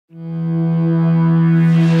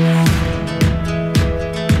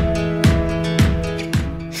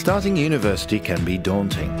Starting university can be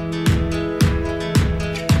daunting.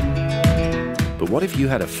 But what if you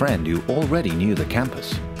had a friend who already knew the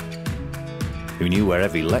campus? Who knew where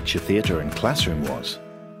every lecture theatre and classroom was?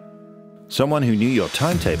 Someone who knew your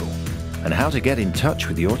timetable and how to get in touch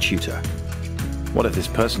with your tutor? What if this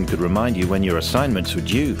person could remind you when your assignments were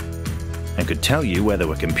due and could tell you where there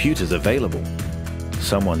were computers available?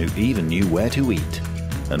 Someone who even knew where to eat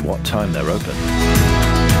and what time they're open.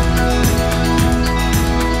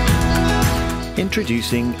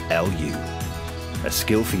 Introducing L.U, a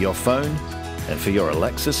skill for your phone and for your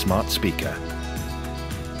Alexa smart speaker.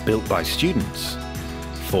 Built by students,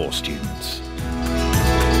 for students.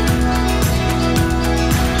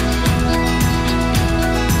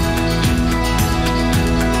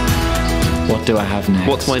 What do I have next?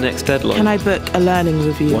 What's my next deadline? Can I book a learning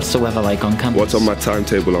review? What's the weather like on campus? What's on my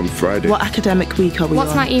timetable on Friday? What academic week are we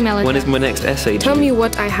What's on? my email address? When is my next essay due? Tell me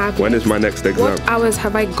what I have. When is my next exam? What hours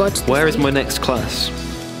have I got? Where is my next class?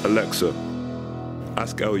 Alexa,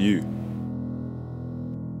 Ask L.U.